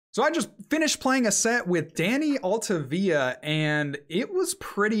So I just finished playing a set with Danny Altavilla, and it was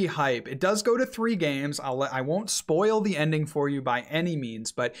pretty hype. It does go to 3 games. I won't spoil the ending for you by any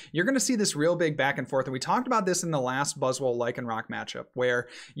means, but you're going to see this real big back and forth. And we talked about this in the last Buzzwole Lycanroc matchup, where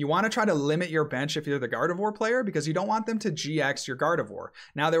you want to try to limit your bench if you're the Gardevoir player, because you don't want them to GX your Gardevoir.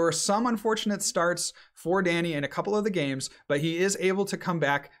 Now, there were some unfortunate starts for Danny in a couple of the games, but he is able to come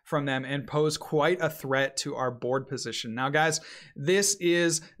back from them and pose quite a threat to our board position. Now, guys, this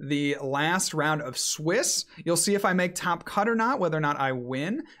is the last round of Swiss. You'll see if I make top cut or not, whether or not I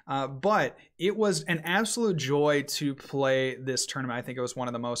win. But it was an absolute joy to play this tournament. I think it was one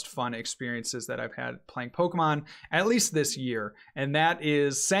of the most fun experiences that I've had playing Pokemon, at least this year. And that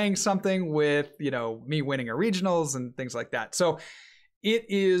is saying something with, you know, me winning a regionals and things like that. So it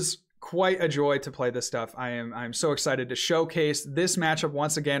is quite a joy to play this stuff. I'm so excited to showcase this matchup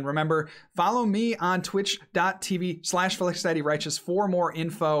once again. Remember, follow me on twitch.tv/FelixDaddyRighteous for more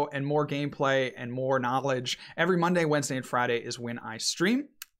info and more gameplay and more knowledge. Every Monday, Wednesday, and Friday is when I stream.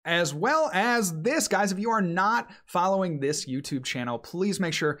 As well as this, guys, if you are not following this YouTube channel, please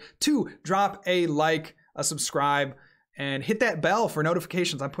make sure to drop a like, a subscribe, and hit that bell for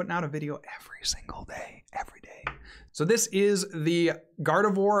notifications. I'm putting out a video every single day, every day. So this is the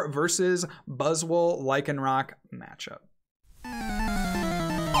Gardevoir versus Buzzwole Lycanroc matchup.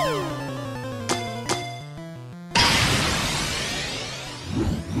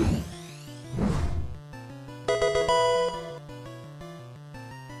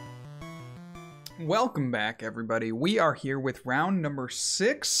 Welcome back, everybody. We are here with round number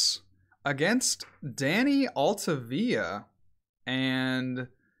 6 against Danny Altavilla, and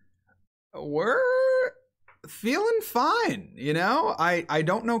we're feeling fine, you know? I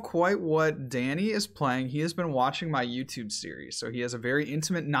don't know quite what Danny is playing. He has been watching my YouTube series, so he has a very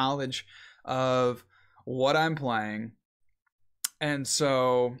intimate knowledge of what I'm playing. And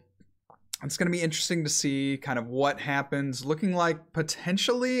so it's going to be interesting to see kind of what happens. Looking like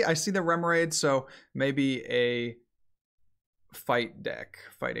potentially, I see the Remoraid, so maybe a fighting deck.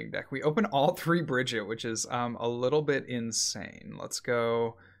 We open all 3 Bridget, which is a little bit insane. Let's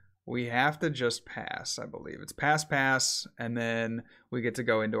go. We have to just pass, I believe. It's pass, and then we get to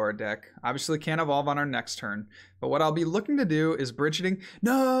go into our deck. Obviously can't evolve on our next turn, but what I'll be looking to do is bridgeting.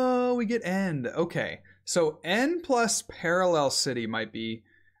 No, we get End. Okay, so End plus Parallel City might be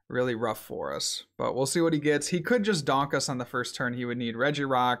really rough for us, but we'll see what he gets. He could just donk us on the first turn. He would need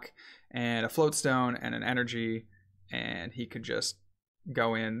Regirock and a Float Stone and an Energy, and he could just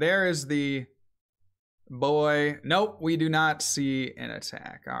go in. There is the boy. Nope, we do not see an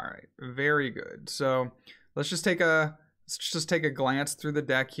attack. All right, very good. So let's just take a glance through the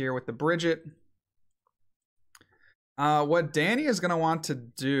deck here with the Bridget. What Danny is going to want to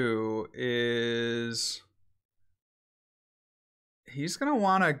do is he's going to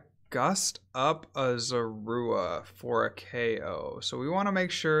want to gust up a Zorua for a KO. So we want to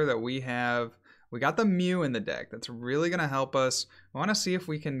make sure that we got the Mew in the deck. That's really going to help us. We want to see if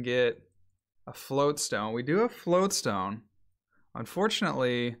we can get a Float Stone. We do have Float Stone.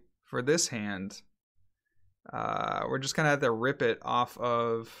 Unfortunately, for this hand, we're just gonna have to rip it off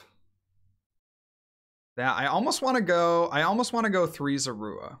of that. I almost want to go 3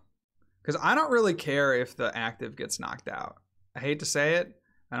 Zorua, because I don't really care if the active gets knocked out. I hate to say it,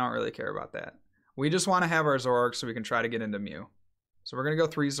 I don't really care about that. We just want to have our Zoroark so we can try to get into Mew. So we're gonna go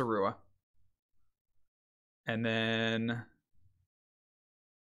 3 Zorua, and then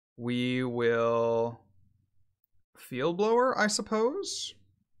we will Field Blower, I suppose.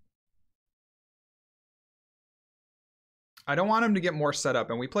 I don't want him to get more set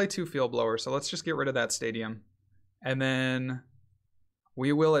up, and we play 2 Field Blowers, so let's just get rid of that Stadium. And then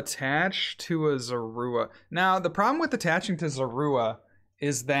we will attach to a Zorua. Now, the problem with attaching to Zorua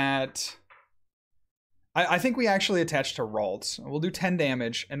is that I think we actually attach to Ralts. We'll do 10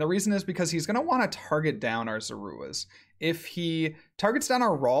 damage, and the reason is because he's going to want to target down our Zoruas. If he targets down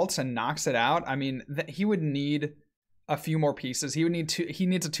our Ralts and knocks it out, I mean, he would need a few more pieces. He needs a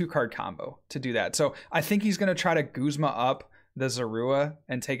 2-card combo to do that. So I think he's going to try to Guzma up the Zorua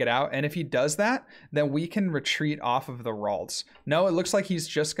and take it out, and if he does that, then we can retreat off of the Ralts. No, it looks like he's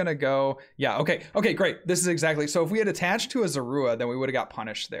just going to go... Yeah, okay, great. This is exactly... So if we had attached to a Zorua, then we would have got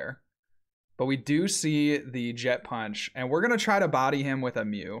punished there. But we do see the Jet Punch, and we're going to try to body him with a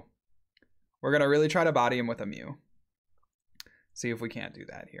Mew. We're going to really try to body him with a Mew. See if we can't do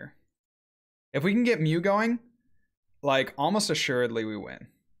that here. If we can get Mew going, like, almost assuredly we win.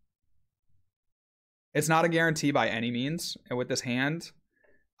 It's not a guarantee by any means. And with this hand,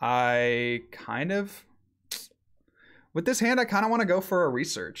 I kind of want to go for a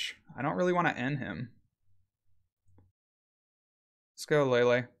research. I don't really want to end him. Let's go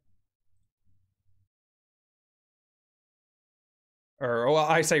Lele. Or, well,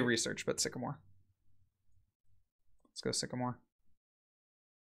 I say research, but Sycamore. Let's go Sycamore.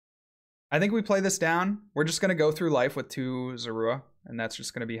 I think we play this down. We're just going to go through life with 2 Zorua, and that's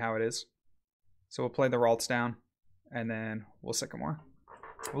just going to be how it is. So we'll play the Ralts down, and then we'll Sycamore.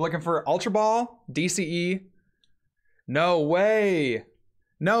 We're looking for Ultra Ball, DCE. No way.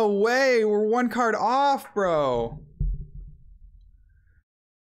 No way. We're 1 card off, bro.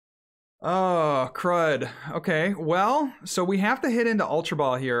 Oh, crud. Okay, well, so we have to hit into Ultra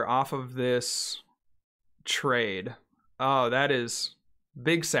Ball here off of this trade. Oh, that is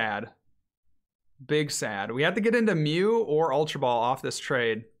big sad. Big sad. We have to get into Mew or Ultra Ball off this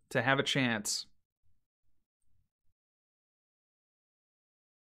trade to have a chance.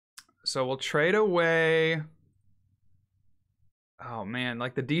 So we'll trade away. Oh man,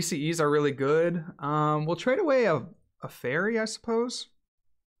 like the DCEs are really good. We'll trade away a fairy, I suppose.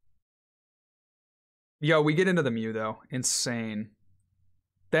 Yo, we get into the Mew though. Insane.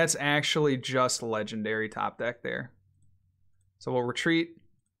 That's actually just legendary top deck there. So we'll retreat,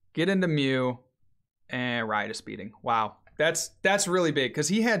 get into Mew, and Riot Beating. Wow. That's really big because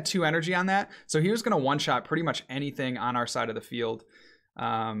he had 2 energy on that. So he was going to one-shot pretty much anything on our side of the field.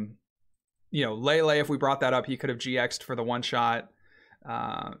 You know, Lele, if we brought that up, he could have GX'd for the one-shot.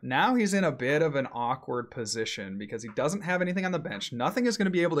 Now he's in a bit of an awkward position because he doesn't have anything on the bench. Nothing is going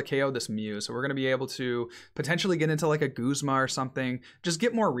to be able to KO this Mew, so we're going to be able to potentially get into like a Guzma or something. Just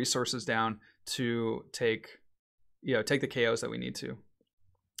get more resources down to take the KOs that we need to.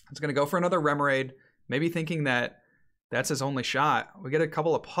 It's going to go for another Remoraid, maybe thinking that that's his only shot. We get a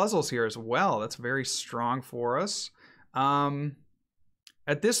couple of puzzles here as well. That's very strong for us.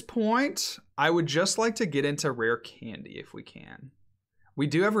 At this point, I would just like to get into Rare Candy if we can. We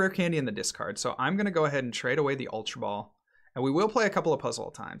do have Rare Candy in the discard, so I'm going to go ahead and trade away the Ultra Ball. And we will play a couple of puzzle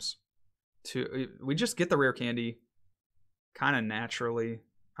at times. We just get the Rare Candy kind of naturally.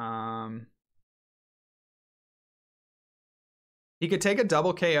 He could take a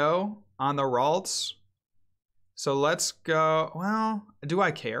double KO on the Ralts. So let's go. Well, do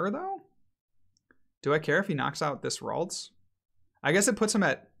I care though? Do I care if he knocks out this Ralts? I guess it puts him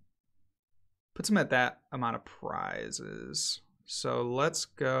at that amount of prizes. So let's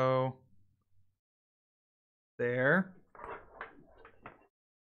go there.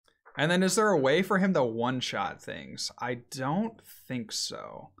 And then is there a way for him to one-shot things? I don't think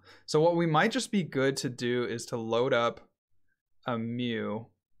so. So what we might just be good to do is to load up a Mew.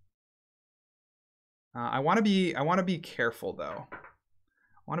 I want to be careful though. I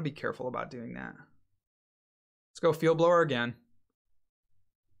want to be careful about doing that. Let's go Field Blower again.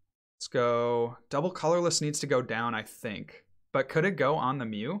 Let's go. Double Colorless needs to go down, I think. But could it go on the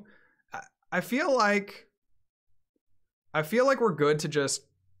Mew? I feel like we're good to just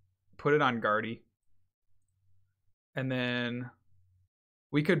put it on Guardy. And then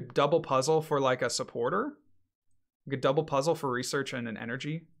we could double puzzle for like a supporter. We could double puzzle for research and an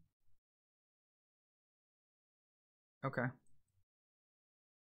energy. Okay.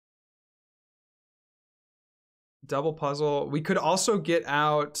 Double puzzle. We could also get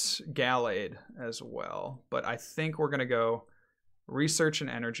out Gallade as well, but I think we're gonna go research and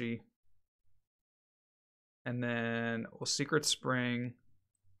energy. And then we'll Secret Spring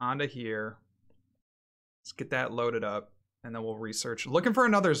onto here. Let's get that loaded up, and then we'll research. Looking for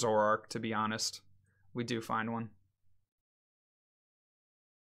another Zoroark, to be honest. We do find one.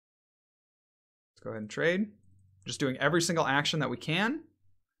 Let's go ahead and trade. Just doing every single action that we can.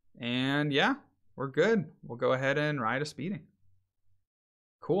 And yeah, we're good. We'll go ahead and ride a speeding.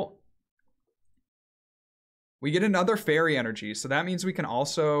 Cool. We get another fairy energy, so that means we can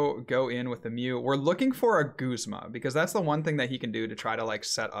also go in with the Mew. We're looking for a Guzma, because that's the one thing that he can do to try to like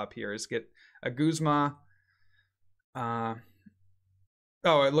set up here is get a Guzma. Oh,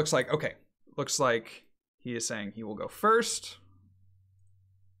 it looks like, okay. Looks like he is saying he will go first.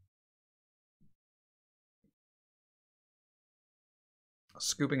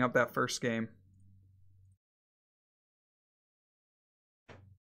 Scooping up that first game.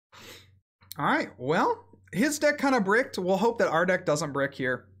 All right, well, his deck kind of bricked. We'll hope that our deck doesn't brick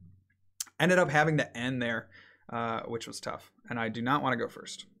here. Ended up having to end there, which was tough. And I do not want to go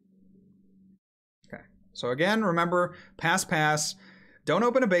first. Okay, so again, remember, pass. Don't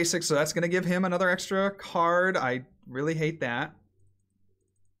open a basic, so that's going to give him another extra card. I really hate that.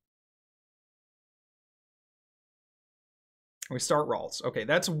 We start Ralts. Okay,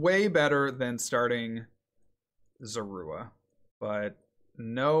 that's way better than starting Zorua. But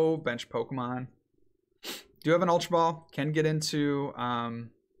no bench Pokemon. Do have an Ultra Ball. Can get into...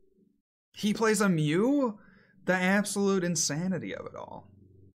 he plays a Mew? The absolute insanity of it all.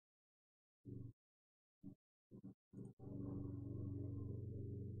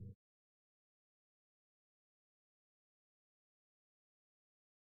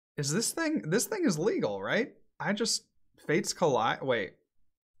 Is this thing is legal, right? I just Fates Collide. Wait.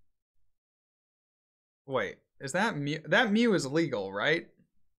 Is that Mew? That Mew is legal, right?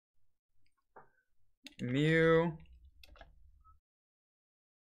 Mew.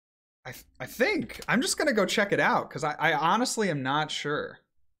 I think. I'm just gonna go check it out because I honestly am not sure.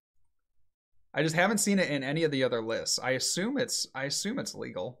 I just haven't seen it in any of the other lists. I assume it's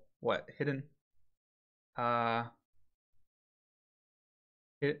legal. What? Hidden? No,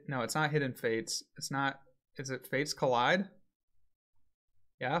 it's not Hidden Fates. It's not. Is it Fates Collide?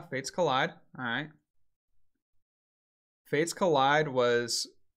 Yeah, Fates Collide. All right. Fates Collide was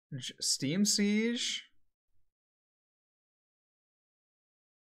Steam Siege.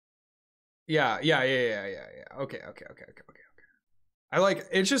 Yeah. Okay. I like,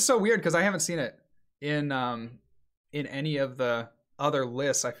 it's just so weird because I haven't seen it in any of the other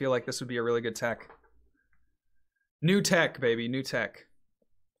lists. I feel like this would be a really good tech. New tech, baby, new tech.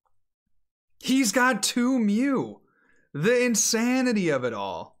 He's got 2 Mew. The insanity of it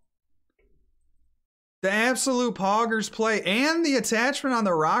all. The absolute poggers play and the attachment on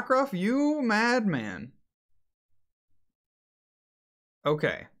the Rockruff, you madman.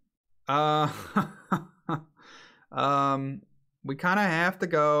 Okay. We kind of have to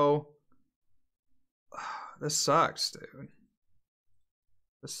go. This sucks, dude.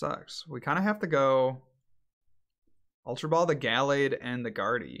 This sucks. We kind of have to go Ultra Ball, the Gallade, and the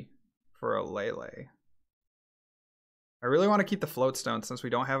Guardy for a Lele. I really want to keep the Float Stone since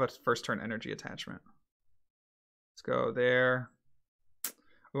we don't have a first turn energy attachment. Let's go there.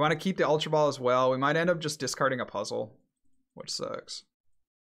 We want to keep the Ultra Ball as well. We might end up just discarding a puzzle, which sucks.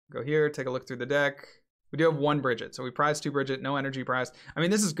 Go here, take a look through the deck. We do have 1 Bridget, so we prize 2 Bridget, no energy prize. I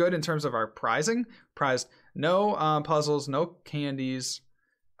mean, this is good in terms of our prizing. Prized no puzzles, no candies.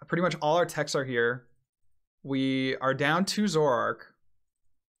 Pretty much all our techs are here. We are down 2 Zoroark,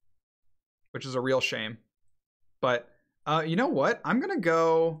 which is a real shame. But you know what? I'm going to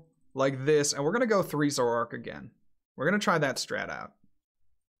go like this, and we're going to go 3 Zoroark again. We're going to try that strat out.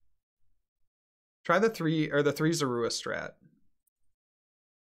 Try the 3 Zorua strat.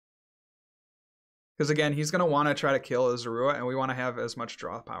 Because again, he's going to want to try to kill a Zorua, and we want to have as much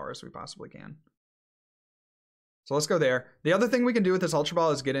draw power as we possibly can. So let's go there. The other thing we can do with this Ultra Ball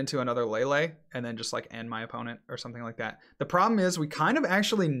is get into another Lele, and then just like end my opponent or something like that. The problem is we kind of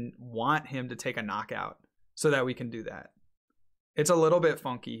actually want him to take a knockout so that we can do that. It's a little bit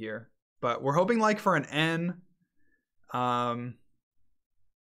funky here, but we're hoping like for an N.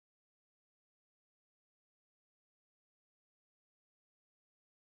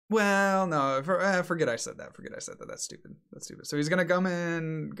 Well, no, forget I said that. That's stupid. So he's gonna go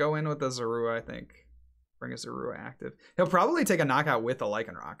in with the Zorua, I think. Bring a Zorua active. He'll probably take a knockout with the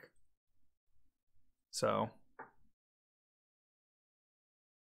Lycanroc. So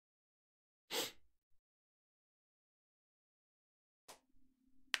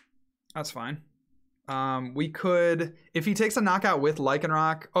that's fine. We could, if he takes a knockout with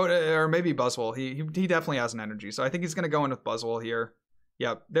Lycanroc, or maybe Buzzwole. He definitely has an energy, so I think he's gonna go in with Buzzwole here.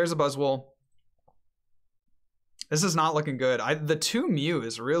 Yep, there's a Buzzwole. This is not looking good. The 2 Mew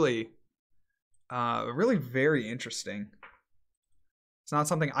is really very interesting. It's not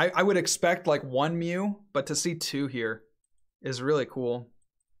something I would expect like 1 Mew, but to see 2 here is really cool.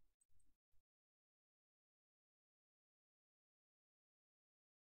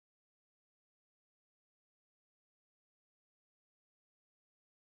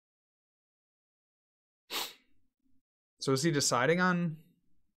 So is he deciding on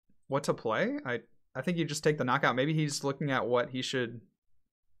what to play? I think you just take the knockout. Maybe he's looking at what he should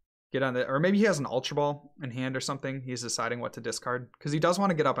get on the, or maybe he has an Ultra Ball in hand or something. He's deciding what to discard because he does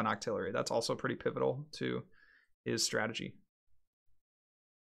want to get up an Octillery. That's also pretty pivotal to his strategy.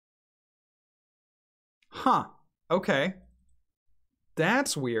 Huh. Okay.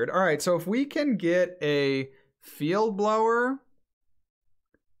 That's weird. All right. So if we can get a Field Blower.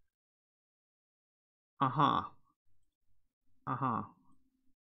 All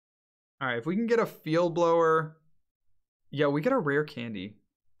right, if we can get a Field Blower, yeah, we get a rare candy.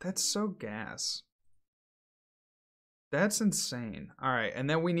 That's so gas. That's insane. All right, and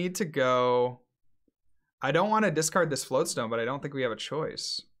then we need to go. I don't want to discard this Float Stone, but I don't think we have a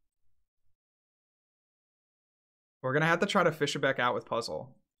choice. We're gonna have to try to fish it back out with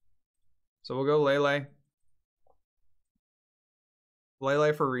Puzzle. So we'll go Lele.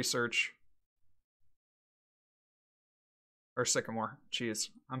 Lele for research. Or Sycamore. Jeez,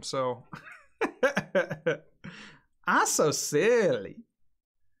 I'm so I'm so silly.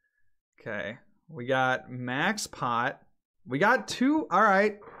 Okay, we got Max Pot. We got 2. All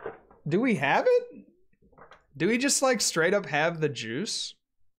right, do we have it? Do we just like straight up have the juice?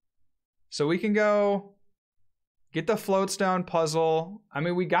 So we can go get the Floatstone puzzle. I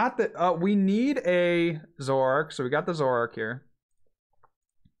mean, we got the... we need a Zoroark. So we got the Zoroark here.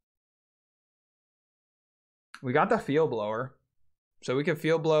 We got the Field Blower. So we can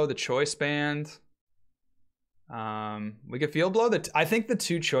Field Blow the Choice Band. We could Field Blow the... I think the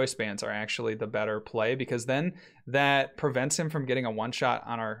 2 Choice Bands are actually the better play, because then that prevents him from getting a one-shot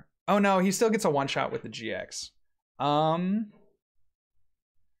on our... Oh no, he still gets a one-shot with the GX.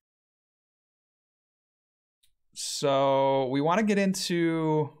 So we want to get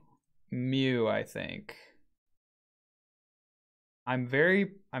into Mew, I think. I'm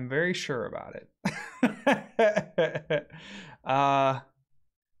very sure about it.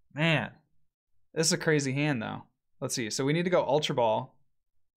 Man, this is a crazy hand though. Let's see. So we need to go Ultra Ball.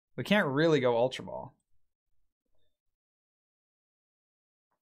 We can't really go Ultra Ball.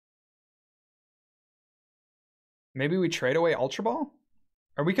 Maybe we trade away Ultra Ball?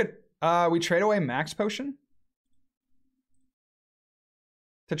 Or we could we trade away Max Potion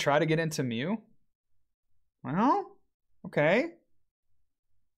to try to get into Mew? Well, okay.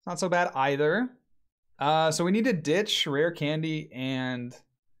 Not so bad either. So we need to ditch Rare Candy and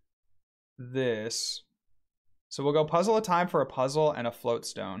this. So we'll go Puzzle of Time for a puzzle and a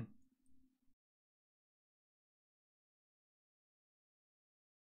Floatstone.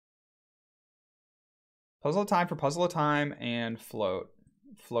 Puzzle of Time for Puzzle of Time and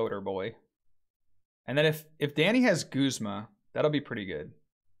Floater Boy. And then if Danny has Guzma, that'll be pretty good.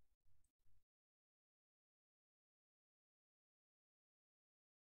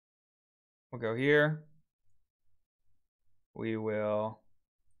 We'll go here. We will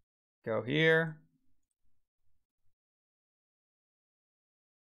go here.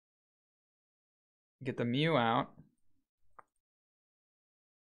 Get the Mew out.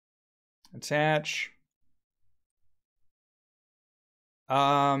 Attach.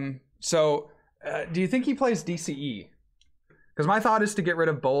 Do you think he plays DCE? Because my thought is to get rid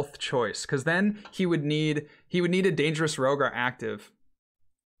of both choice, because then he would need a Dangerous Rogar active.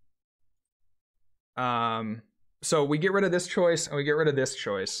 So we get rid of this choice and we get rid of this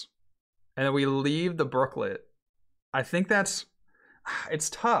choice, and then we leave the Brooklet. I think it's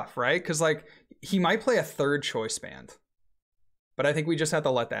tough, right? Because like he might play a 3rd choice band, but I think we just have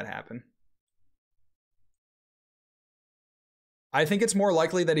to let that happen. I think it's more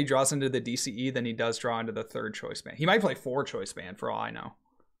likely that he draws into the DCE than he does draw into the 3rd choice band. He might play 4 choice band for all I know.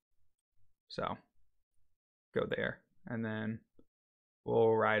 So go there, and then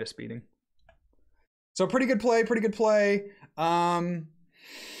we'll ride a Speeding. So pretty good play, pretty good play.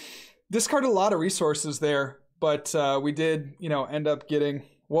 Discarded a lot of resources there, but we did, end up getting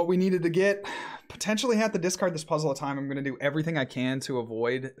what we needed to get. Potentially have to discard this Puzzle of Time. I'm going to do everything I can to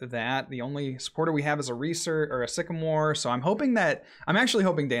avoid that. The only supporter we have is a Research or a Sycamore, so I'm actually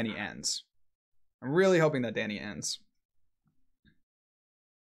hoping Danny ends. I'm really hoping that Danny ends.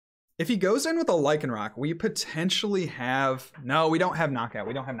 If he goes in with a Lycanroc, we potentially have... No, we don't have Knockout.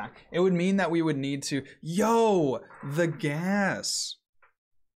 We don't have Knockout. It would mean that we would need to... Yo! The gas!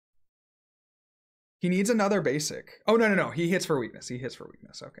 He needs another basic. Oh, no. He hits for weakness. He hits for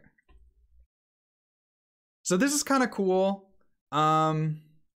weakness. Okay. So this is kind of cool.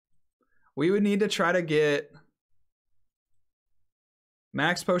 We would need to try to get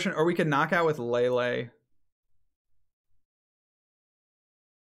Max Potion, or we could knock out with Lele.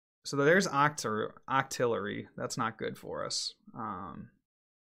 So there's Octillery. That's not good for us.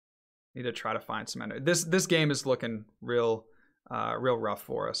 Need to try to find some energy. This game is looking real rough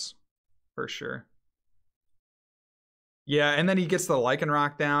for us, for sure. Yeah, and then he gets the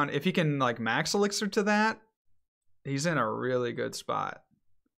Lycanroc down. If he can like Max Elixir to that, he's in a really good spot.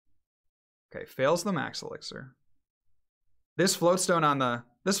 Okay, fails the Max Elixir. This Floatstone on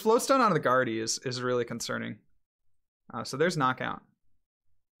the Guardy is really concerning. So there's Knockout.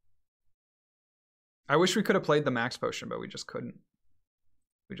 I wish we could have played the Max Potion, but we just couldn't.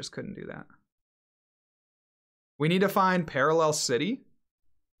 We just couldn't do that. We need to find Parallel City.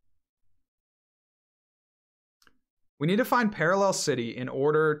 We need to find Parallel City in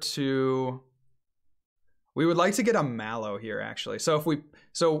order to... We would like to get a Mallow here, actually. So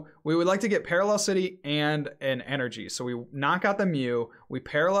we would like to get Parallel City and an Energy. So we knock out the Mew. We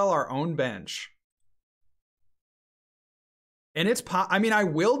parallel our own bench. And I mean, I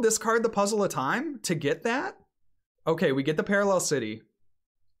will discard the Puzzle of Time to get that. Okay, we get the Parallel City.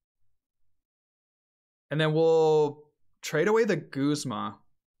 And then we'll trade away the Guzma.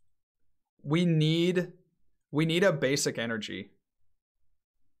 We need a basic Energy.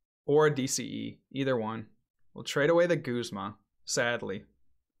 Or a DCE, either one. We'll trade away the Guzma, sadly.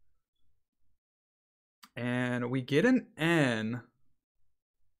 And we get an N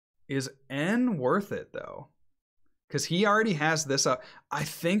Is N worth it though? Because he already has this up. I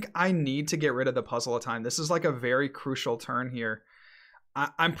think I need to get rid of the Puzzle of Time. This is like a very crucial turn here.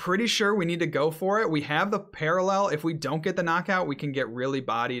 I'm pretty sure we need to go for it. We have the Parallel. If we don't get the knockout, we can get really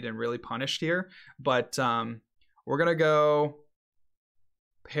bodied and really punished here. But we're going to go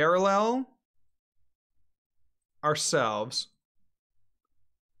Parallel ourselves.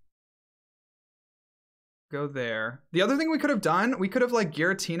 Go there. The other thing we could have done, we could have like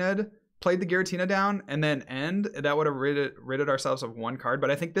Giratinaed, played the Giratina down, and then end. That would have ridded ourselves of one card.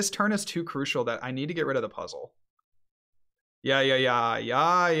 But I think this turn is too crucial that I need to get rid of the puzzle. Yeah.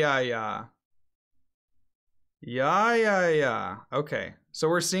 Okay. So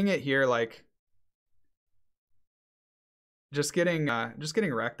we're seeing it here, like just getting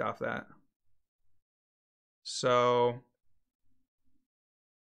wrecked off that. So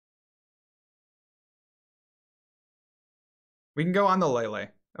we can go on the Lele.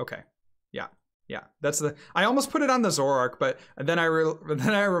 Okay. Yeah. That's the. I almost put it on the Zoroark, but then I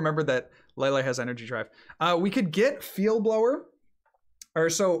remembered that Lele has Energy Drive. We could get Field Blower,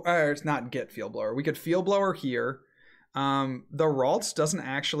 it's not get Field Blower. We could Field Blower here. The Ralts doesn't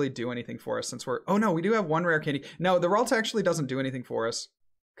actually do anything for us since we're. Oh no, we do have one rare candy. No, the Ralts actually doesn't do anything for us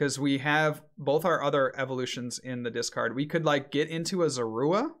because we have both our other evolutions in the discard. We could like get into a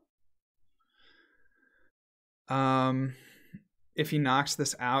Zorua. If he knocks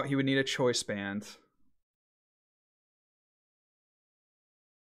this out, he would need a Choice Band.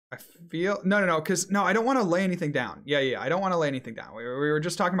 I feel no, because I don't want to lay anything down. Yeah, I don't want to lay anything down. We were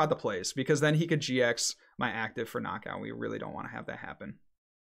just talking about the plays because then he could GX my active for knockout. We really don't want to have that happen.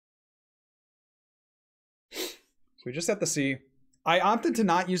 So we just have to see. I opted to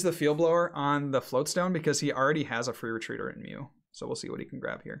not use the Field Blower on the Floatstone because he already has a free retreater in Mew. So we'll see what he can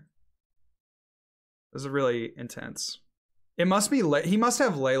grab here. This is really intense. It must be he must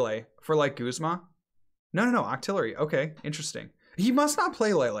have Lele for like Guzma. No, Octillery. Okay, interesting. He must not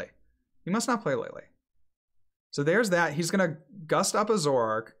play Lele. So there's that. He's gonna gust up a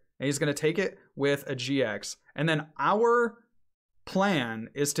Zoroark and he's gonna take it with a GX. And then our plan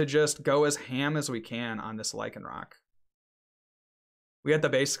is to just go as ham as we can on this Lycanroc. We have to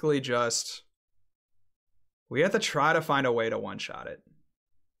basically try to find a way to one-shot it.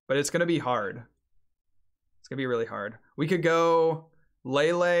 But it's gonna be hard. It's gonna be really hard. We could go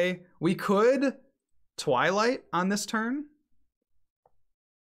Lele. We could Twilight on this turn.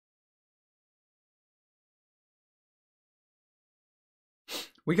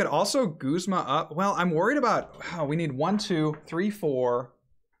 We could also Guzma up. Well, I'm worried about, we need 1, 2, 3, 4,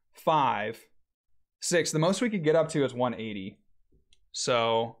 5, 6. The most we could get up to is 180.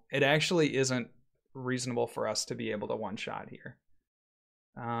 So it actually isn't reasonable for us to be able to one-shot here.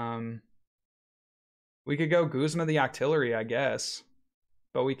 We could go Guzma the Octillery, I guess.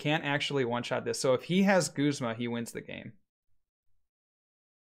 But we can't actually one-shot this. So if he has Guzma, he wins the game.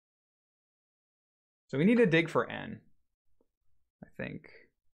 So we need to dig for N, I think.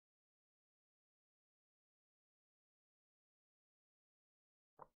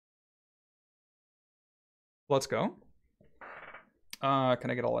 Let's go.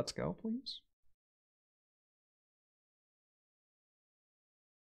 Can I get a let's go, please?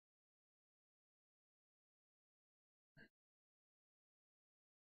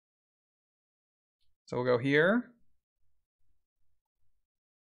 So we'll go here.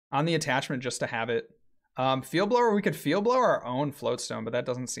 On the attachment just to have it. Field Blower, we could Field Blower our own Floatstone, but that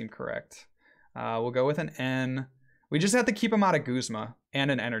doesn't seem correct. We'll go with an N. We just have to keep him out of Guzma and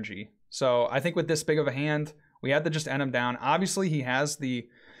an energy. So I think with this big of a hand, we have to just end him down. Obviously, he has the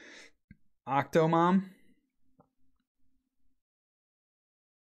Octomom.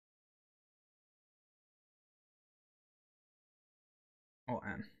 Oh,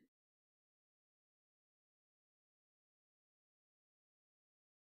 N.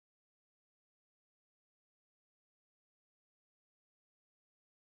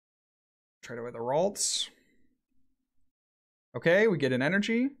 Trade away the Ralts. Okay, we get an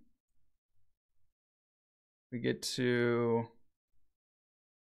energy. We get to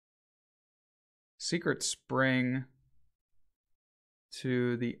Secret Spring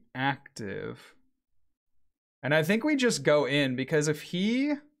to the active. And I think we just go in because if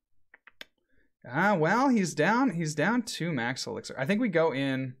he well, he's down 2 max elixir. I think we go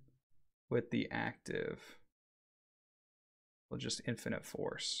in with the active. We'll just Infinite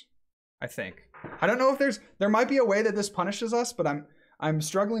Force. I think. I don't know if there might be a way that this punishes us, but I'm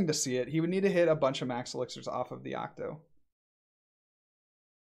struggling to see it. He would need to hit a bunch of max elixirs off of the Octo.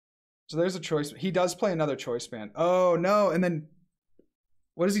 So there's a choice. He does play another Choice Band. Oh no, and then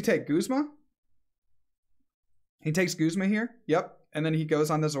what does he take? Guzma? He takes Guzma here. Yep. And then he goes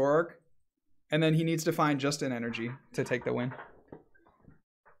on the Zoroark. And then he needs to find just an energy to take the win.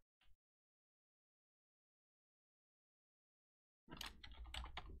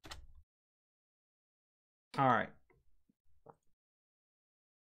 All right.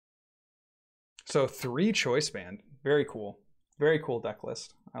 So 3 choice band. Very cool. Very cool deck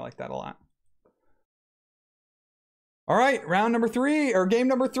list. I like that a lot. All right, round number 3, or game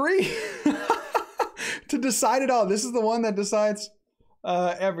number 3. To decide it all. This is the one that decides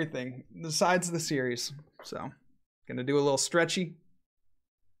everything. Decides the series. So, gonna do a little stretchy.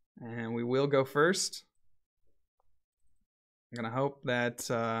 And we will go first. I'm gonna hope that,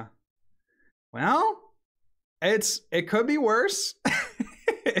 well, it could be worse.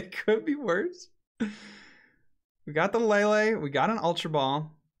 It could be worse. We got the Lele. We got an Ultra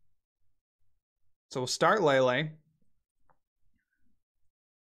Ball. So we'll start Lele.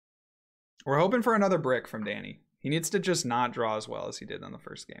 We're hoping for another brick from Danny. He needs to just not draw as well as he did in the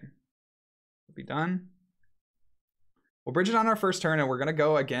first game. We'll be done. We'll bridge it on our first turn, and we're going to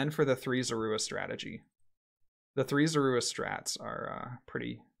go again for the 3 Zorua strategy. The 3 Zorua strats are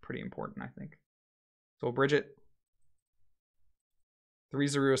pretty important, I think. So we'll bridge it. 3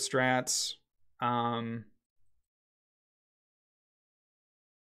 Zorua strats.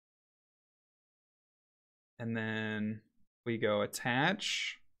 And then we go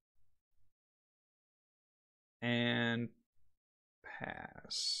attach and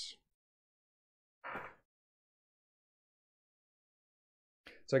pass.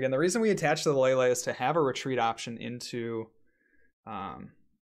 So again, the reason we attach to the Lele is to have a retreat option into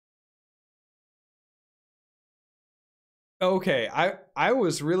okay, I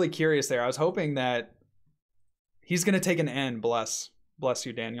was really curious there. I was hoping that he's gonna take an N. Bless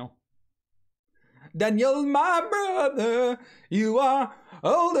you, Daniel. Daniel, my brother, you are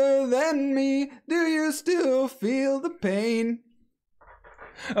older than me. Do you still feel the pain?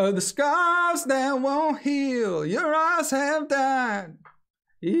 The scars that won't heal, your eyes have died.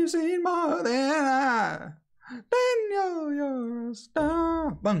 You've seen more than I. Daniel, you're a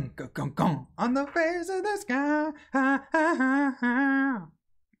star. On the face of the sky. Ha, ha, ha, ha.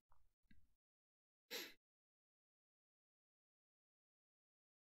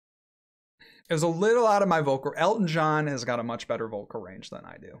 It was a little out of my vocal. Elton John has got a much better vocal range than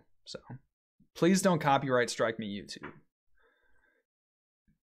I do. So please don't copyright strike me, YouTube.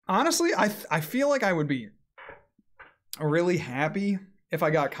 Honestly, I feel like I would be really happy if I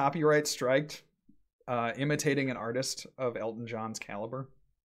got copyright striked imitating an artist of Elton John's caliber.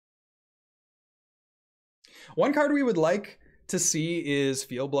 One card we would like to see is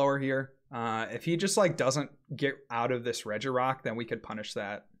Field Blower here. If he just like doesn't get out of this Regirock, then we could punish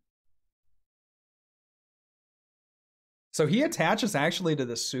that. So he attaches actually to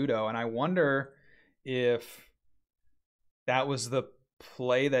the Pseudo, and I wonder if that was the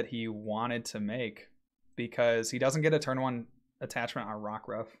play that he wanted to make, because he doesn't get a turn 1 attachment on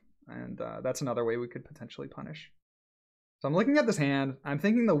Rockruff, and that's another way we could potentially punish. So I'm looking at this hand. I'm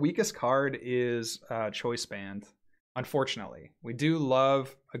thinking the weakest card is Choice Band. Unfortunately, we do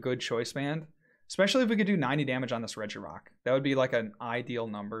love a good Choice Band, especially if we could do 90 damage on this Regirock. That would be like an ideal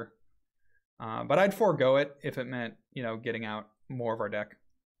number. But I'd forego it if it meant, you know, getting out more of our deck.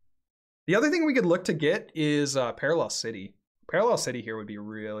 The other thing we could look to get is Parallel City. Parallel City here would be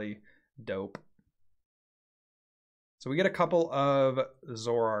really dope. So we get a couple of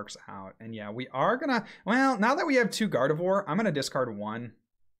Zoroarks out. And yeah, we are gonna, well, now that we have 2 Gardevoir, I'm gonna discard 1.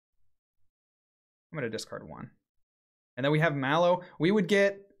 And then we have Mallow. We would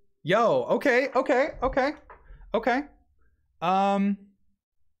get, yo, okay.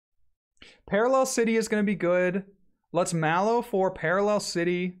 Parallel City is going to be good. Let's Mallow for Parallel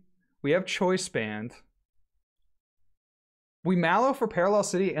City. We have Choice Band. We Mallow for Parallel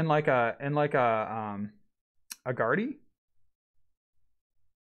City and like a Guardy.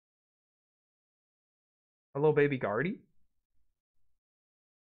 A little baby Guardy.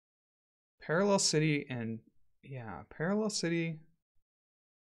 Parallel City and yeah, Parallel City.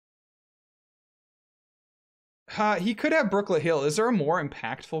 He could have Brooklet Hill. Is there a more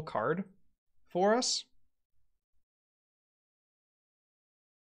impactful card for us?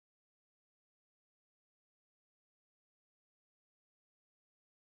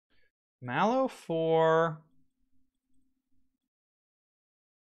 Mallow for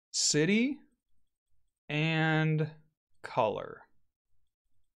City and Color.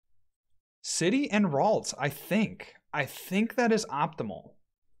 City and Ralts, I think. I think that is optimal.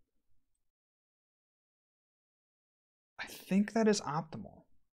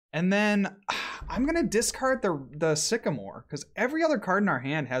 And then I'm going to discard the Sycamore, because every other card in our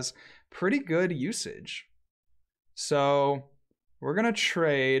hand has pretty good usage. So we're going to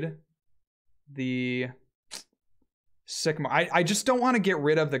trade the Sycamore. I just don't want to get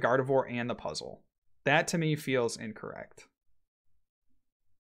rid of the Gardevoir and the puzzle. That to me feels incorrect.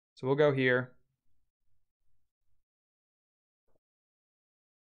 So we'll go here.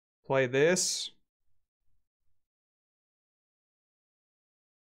 Play this.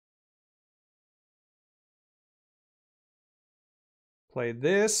 Play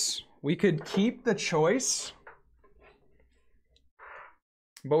this. We could keep the choice.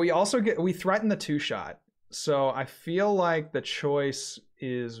 But we also we threaten the 2-shot. So I feel like the choice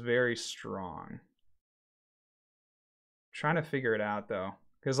is very strong. Trying to figure it out though.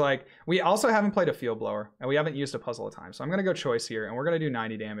 Because like we also haven't played a Field Blower and we haven't used a puzzle at time. So I'm gonna go choice here and we're gonna do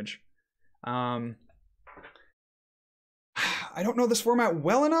 90 damage. I don't know this format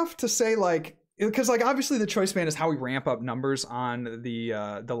well enough to say like, because like obviously the choice band is how we ramp up numbers on the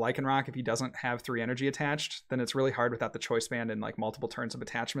Lycanroc. If he doesn't have 3 energy attached, then it's really hard without the choice band and like multiple turns of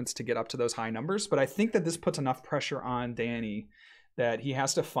attachments to get up to those high numbers. But I think that this puts enough pressure on Danny that he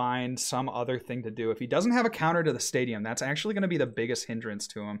has to find some other thing to do. If he doesn't have a counter to the stadium, that's actually going to be the biggest hindrance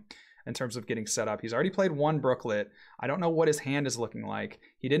to him in terms of getting set up. He's already played 1 Brooklet. I don't know what his hand is looking like.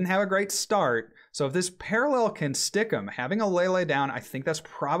 He didn't have a great start. So if this parallel can stick him, having a Lele down, I think that's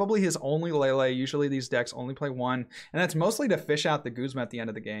probably his only Lele. Usually these decks only play 1, and that's mostly to fish out the Guzma at the end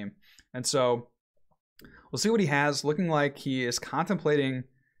of the game. And so we'll see what he has. Looking like he is contemplating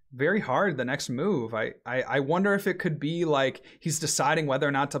very hard the next move. I wonder if it could be like he's deciding whether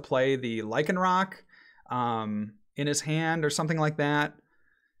or not to play the Lycanroc in his hand or something like that.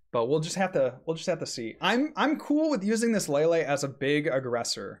 But we'll just have to see. I'm cool with using this Lele as a big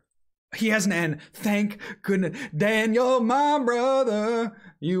aggressor. He has an N. Thank goodness. Daniel, my brother,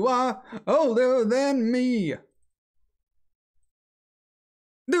 you are older than me.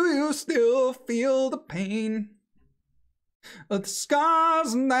 Do you still feel the pain? The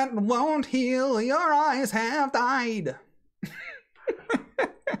scars that won't heal, your eyes have died.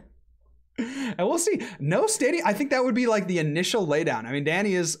 And we'll see. No stadium. I think that would be like the initial laydown. I mean,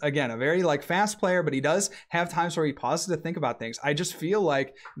 Danny is, again, a very like fast player, but he does have times where he pauses to think about things. I just feel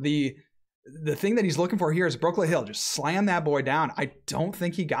like the thing that he's looking for here is Brooklet Hill. Just slam that boy down. I don't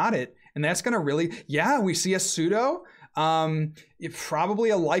think he got it. And that's going to really, yeah, we see a pseudo. Probably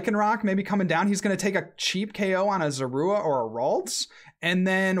a Lycanroc maybe coming down. He's going to take a cheap KO on a Zorua or a Ralts, and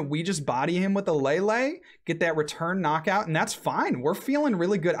then we just body him with a Lele, get that return knockout, and that's fine. We're feeling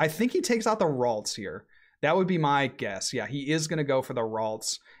really good. I think he takes out the Ralts here. That would be my guess. Yeah, he is going to go for the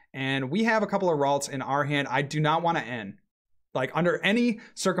Ralts, and we have a couple of Ralts in our hand. I do not want to end. Like, under any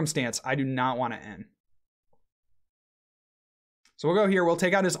circumstance, I do not want to end. So we'll go here. We'll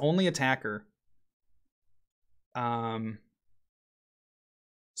take out his only attacker.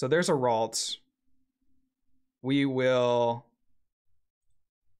 So there's a Ralts. We will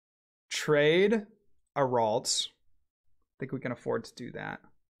trade a Ralts. I think we can afford to do that.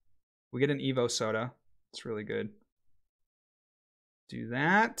 We get an Evo Soda. It's really good. Do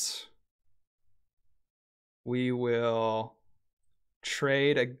that. We will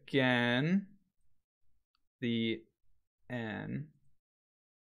trade again the N.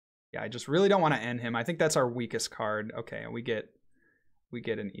 Yeah, I just really don't want to end him. I think that's our weakest card. Okay, and we get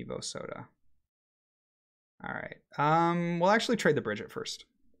an Evo Soda. All right. We'll actually trade the Bridget first.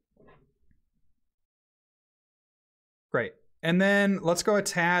 Great. And then let's go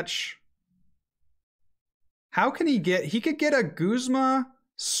attach. How can he get? He could get a Guzma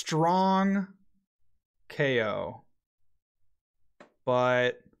strong KO.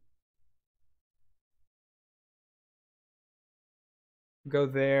 But go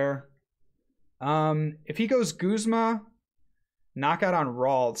there. If he goes Guzma, knockout on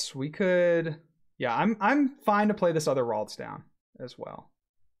Ralts, we could. Yeah, I'm fine to play this other Ralts down as well.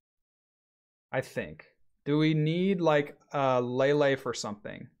 I think. Do we need like a Lele for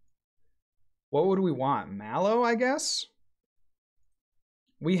something? What would we want? Mallow, I guess?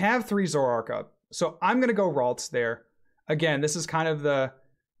 We have 3 Zoroark up. So I'm going to go Ralts there. Again, this is kind of the...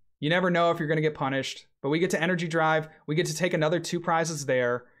 You never know if you're going to get punished. But we get to Energy Drive. We get to take another 2 prizes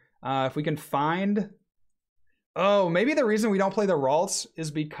there. If we can find... Oh, maybe the reason we don't play the Ralts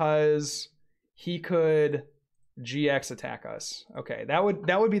is because he could GX attack us. Okay, that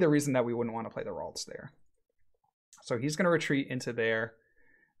would be the reason that we wouldn't want to play the Ralts there. So he's going to retreat into there.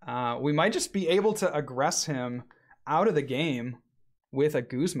 We might just be able to aggress him out of the game with a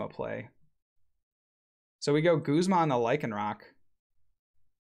Guzma play. So we go Guzma on the Lycanroc.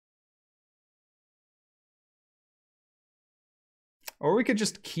 Or we could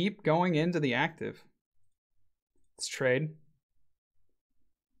just keep going into the active. Let's trade.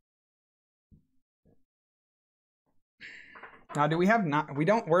 Now, do we have not?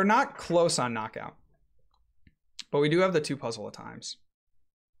 We're not close on knockout, but we do have the 2 puzzle at times.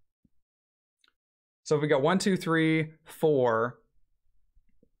 So if we got 1, 2, 3, 4,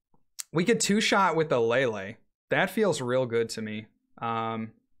 we could 2-shot with the Lele. That feels real good to me.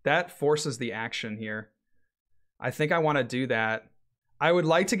 That forces the action here. I think I want to do that. I would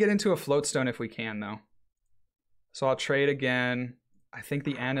like to get into a Float Stone if we can, though. So I'll trade again. I think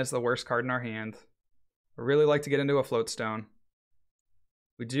the N is the worst card in our hand. I really like to get into a Float Stone.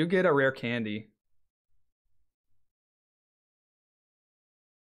 We do get a rare candy.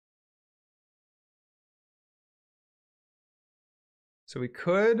 So we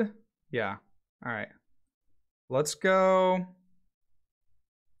could, yeah. All right. Let's go.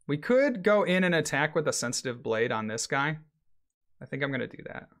 We could go in and attack with a Sensitive Blade on this guy. I think I'm going to do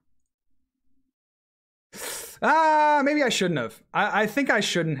that. Maybe I shouldn't have. I think I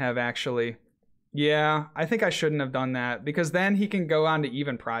shouldn't have, actually. Yeah, I think I shouldn't have done that, because then he can go on to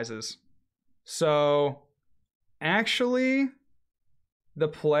even prizes. So, actually, the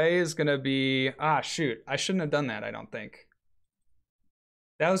play is going to be... shoot. I shouldn't have done that, I don't think.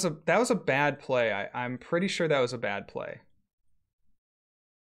 That was a bad play. I'm pretty sure that was a bad play.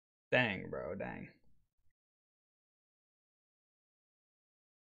 Dang, bro, dang.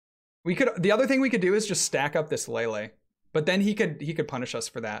 The other thing we could do is just stack up this Lele, but then he could punish us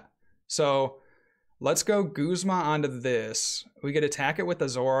for that. So let's go Guzma onto this. We could attack it with the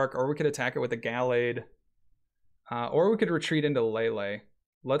Zoroark, or we could attack it with the Gallade, or we could retreat into Lele.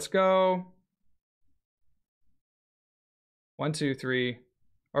 Let's go 1, 2, 3,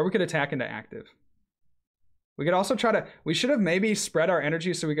 or we could attack into active. We could also try to, we should have maybe spread our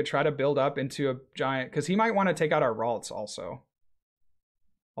energy so we could try to build up into a giant, because he might want to take out our Ralts also.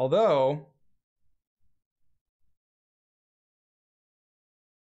 Although,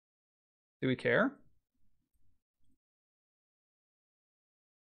 do we care?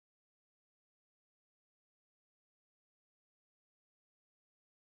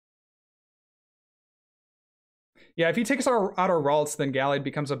 Yeah, if he takes out our Ralts, then Gallade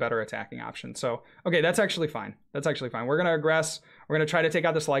becomes a better attacking option. So, okay, that's actually fine. That's actually fine. We're going to aggress. We're going to try to take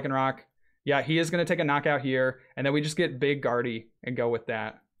out this Lycanroc. Yeah, he is going to take a knockout here. And then we just get big Guardy and go with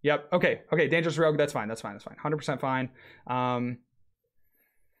that. Yep. Okay. Okay. Dangerous Rogue. That's fine. That's fine. That's fine. 100% fine.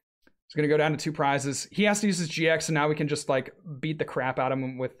 He's going to go down to 2 prizes. He has to use his GX, and now we can just like beat the crap out of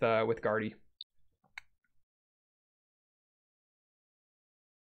him with Guardy.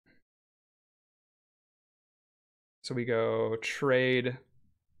 So we go trade.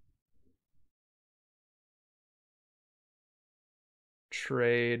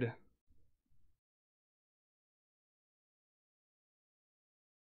 Trade.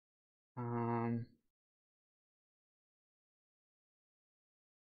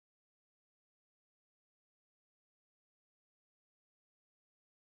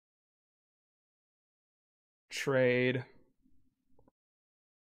 Trade.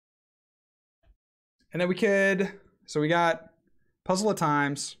 And then we could, so we got puzzle at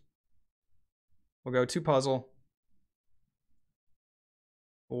times. We'll go 2 puzzle.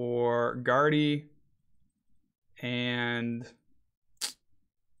 Or Guardy. And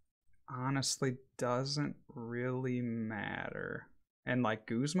honestly doesn't really matter. And like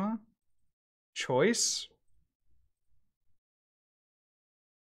Guzma? Choice?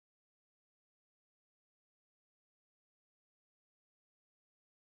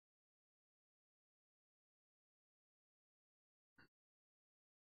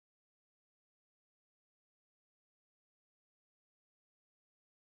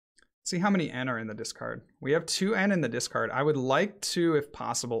 See how many N are in the discard. We have 2 N in the discard. I would like to, if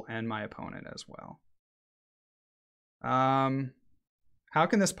possible, N my opponent as well. How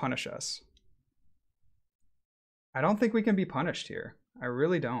can this punish us? I don't think we can be punished here. I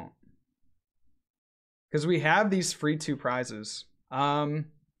really don't. Because we have these free 2 prizes.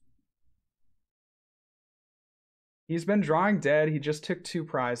 He's been drawing dead. He just took 2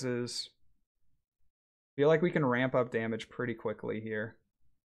 prizes. Feel like we can ramp up damage pretty quickly here.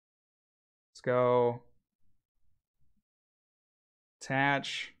 Let's go.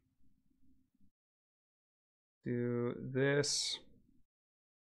 Attach. Do this.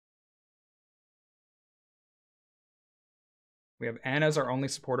 We have N as our only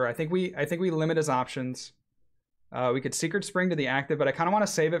supporter. I think we limit his options. We could Secret Spring to the active, but I kind of want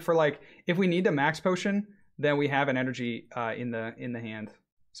to save it for like if we need to max potion, then we have an energy in the hand.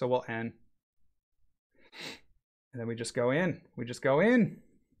 So we'll N. And then we just go in. We just go in.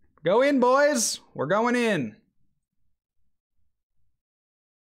 Go in, boys. We're going in.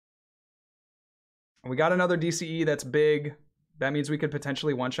 We got another DCE that's big. That means we could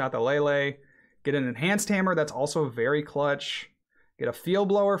potentially one-shot the Lele. Get an enhanced hammer. That's also very clutch. Get a field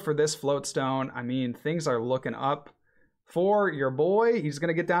blower for this float stone. I mean, things are looking up for your boy. He's going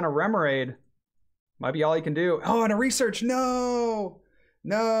to get down a Remoraid. Might be all he can do. Oh, and a research. No.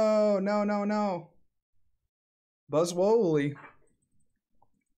 No, no, no, no. Buzzwole.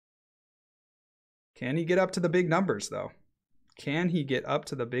 Can he get up to the big numbers, though? Can he get up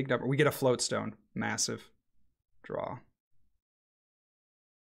to the big number? We get a float stone. Massive draw.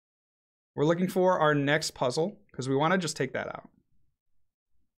 We're looking for our next puzzle because we want to just take that out.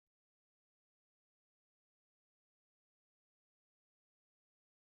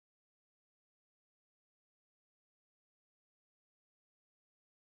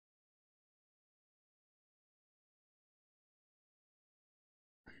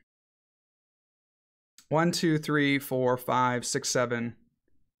 One, two, three, four, five, six, seven.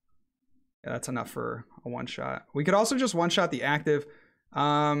 Yeah, that's enough for a one shot. We could also just one shot the active.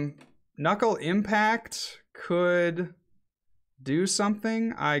 Knuckle Impact could do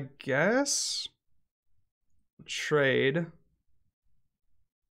something, I guess. Trade.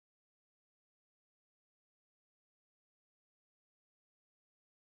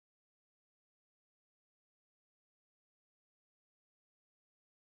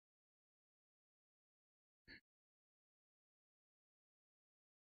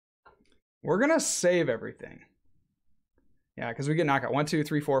 We're gonna save everything. Yeah, because we get knockout. 1, 2,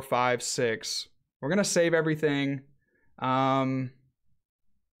 3, 4, 5, 6. We're gonna save everything. Can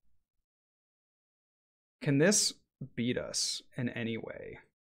this beat us in any way?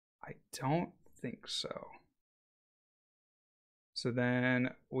 I don't think so. So then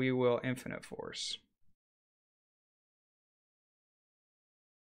we will Infinite Force.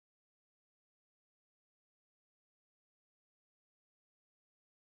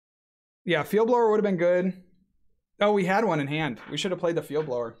 Yeah, Field Blower would have been good. Oh, we had one in hand. We should have played the Field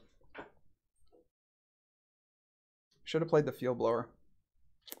Blower. Should have played the Field Blower.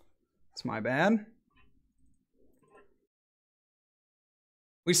 It's my bad.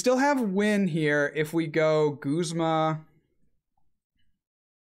 We still have win here if we go Guzma.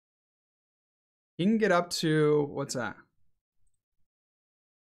 He can get up to, what's that?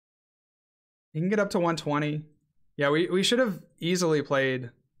 He can get up to 120. Yeah, we should have easily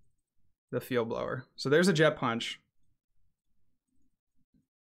played the Field Blower. So there's a Jet Punch.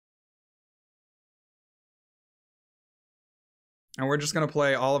 And we're just going to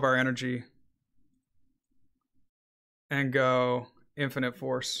play all of our energy and go Infinite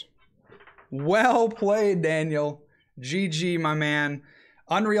Force. Well played, Daniel. GG, my man.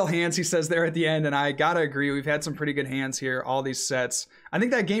 Unreal hands, he says there at the end, and I gotta agree. We've had some pretty good hands here, all these sets. I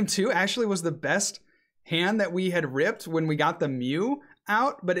think that game 2 actually was the best hand that we had ripped when we got the Mew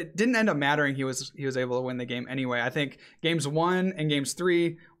out, but it didn't end up mattering. He was able to win the game anyway. I think games 1 and games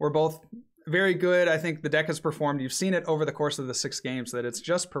 3 were both very good. I think the deck has performed. You've seen it over the course of the 6 games that it's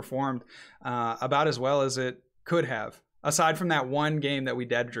just performed about as well as it could have, aside from that one game that we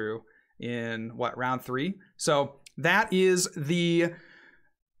dead drew in, what, round 3? So that is the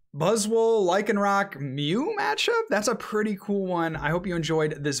Buzzwole Lycanroc Mew matchup. That's a pretty cool one. I hope you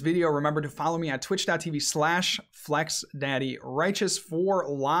enjoyed this video. Remember to follow me at twitch.tv/FlexDaddyRighteous for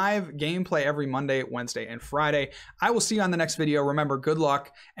live gameplay every Monday, Wednesday, and Friday. I will see you on the next video. Remember, good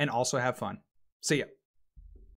luck and also have fun. See ya.